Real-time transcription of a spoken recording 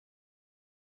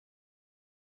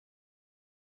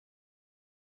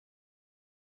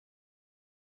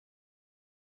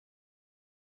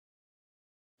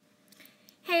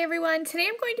Hey everyone, today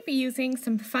I'm going to be using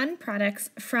some fun products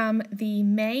from the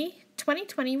May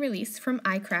 2020 release from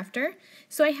iCrafter.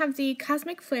 So I have the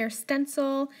Cosmic Flare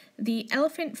Stencil, the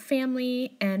Elephant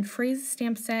Family and Phrases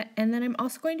stamp set, and then I'm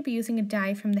also going to be using a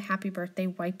die from the Happy Birthday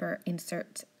Wiper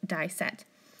Insert die set.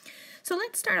 So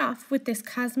let's start off with this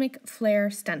Cosmic Flare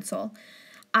Stencil.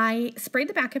 I sprayed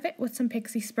the back of it with some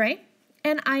pixie spray,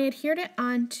 and I adhered it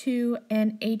onto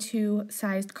an A2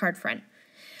 sized card front.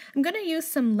 I'm going to use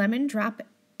some lemon drop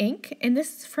ink, and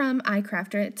this is from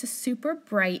iCrafter. It's a super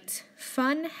bright,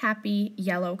 fun, happy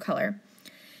yellow color.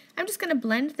 I'm just going to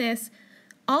blend this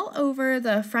all over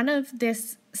the front of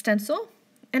this stencil,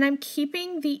 and I'm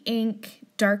keeping the ink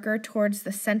darker towards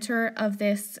the center of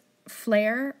this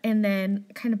flare and then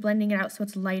kind of blending it out so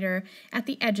it's lighter at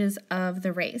the edges of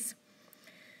the rays.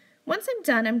 Once I'm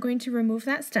done, I'm going to remove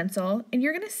that stencil, and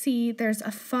you're going to see there's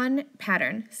a fun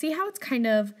pattern. See how it's kind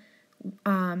of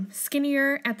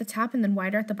skinnier at the top and then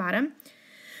wider at the bottom?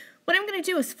 What I'm going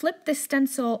to do is flip this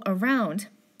stencil around,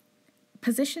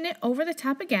 position it over the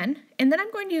top again, and then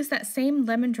I'm going to use that same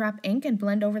lemon drop ink and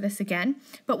blend over this again.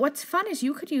 But what's fun is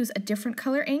you could use a different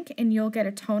color ink and you'll get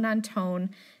a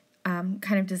tone-on-tone kind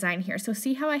of design here. So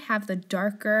see how I have the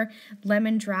darker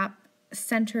lemon drop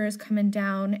centers coming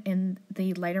down and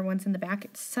the lighter ones in the back?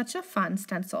 It's such a fun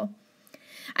stencil.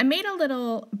 I made a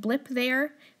little blip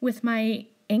there with my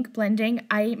ink blending.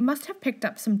 I must have picked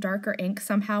up some darker ink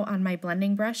somehow on my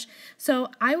blending brush, so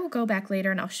I will go back later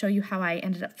and I'll show you how I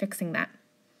ended up fixing that.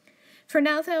 For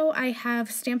now though, I have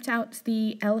stamped out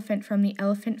the elephant from the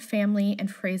Elephant Family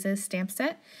and Phrases stamp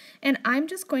set, and I'm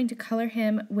just going to color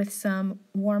him with some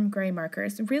warm gray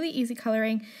markers. Really easy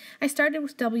coloring. I started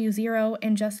with W0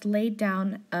 and just laid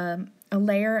down a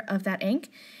layer of that ink.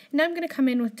 Now I'm going to come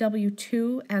in with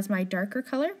W2 as my darker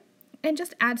color and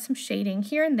just add some shading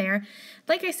here and there.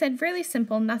 Like I said, really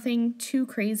simple, nothing too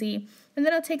crazy. And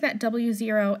then I'll take that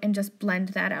W0 and just blend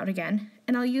that out again.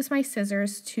 And I'll use my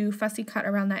scissors to fussy cut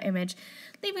around that image,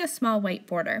 leaving a small white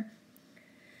border.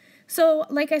 So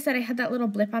like I said, I had that little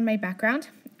blip on my background.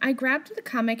 I grabbed the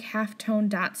Comic Halftone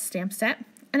Dots stamp set,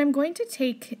 and I'm going to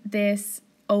take this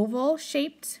oval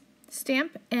shaped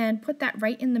stamp and put that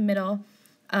right in the middle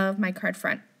of my card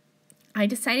front. I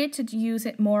decided to use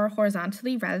it more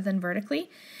horizontally rather than vertically,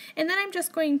 and then I'm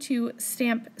just going to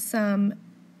stamp some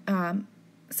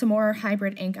more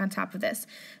hybrid ink on top of this.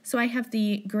 So I have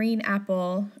the green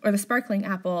apple, or the sparkling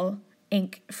apple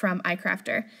ink from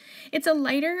iCrafter. It's a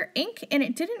lighter ink and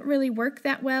it didn't really work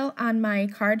that well on my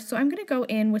card, so I'm going to go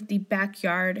in with the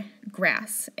Backyard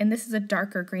Grass, and this is a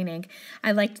darker green ink.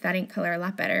 I liked that ink color a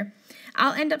lot better.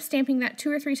 I'll end up stamping that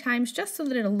 2 or 3 times just so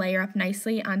that it'll layer up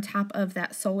nicely on top of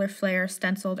that Solar Flare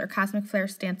stenciled or Cosmic Flare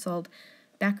stenciled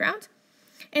background.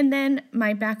 And then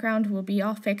my background will be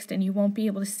all fixed and you won't be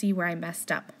able to see where I messed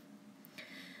up.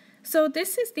 So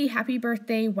this is the Happy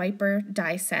Birthday Wiper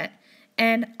die set,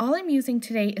 and all I'm using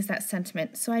today is that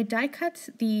sentiment. So I die cut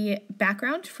the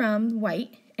background from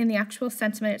white and the actual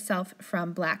sentiment itself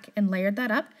from black and layered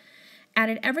that up.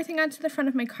 Added everything onto the front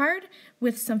of my card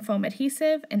with some foam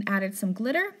adhesive and added some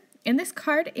glitter, and this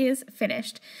card is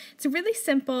finished. It's a really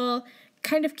simple,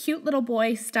 kind of cute little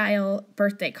boy style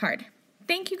birthday card.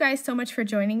 Thank you guys so much for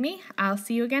joining me. I'll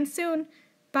see you again soon.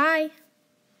 Bye!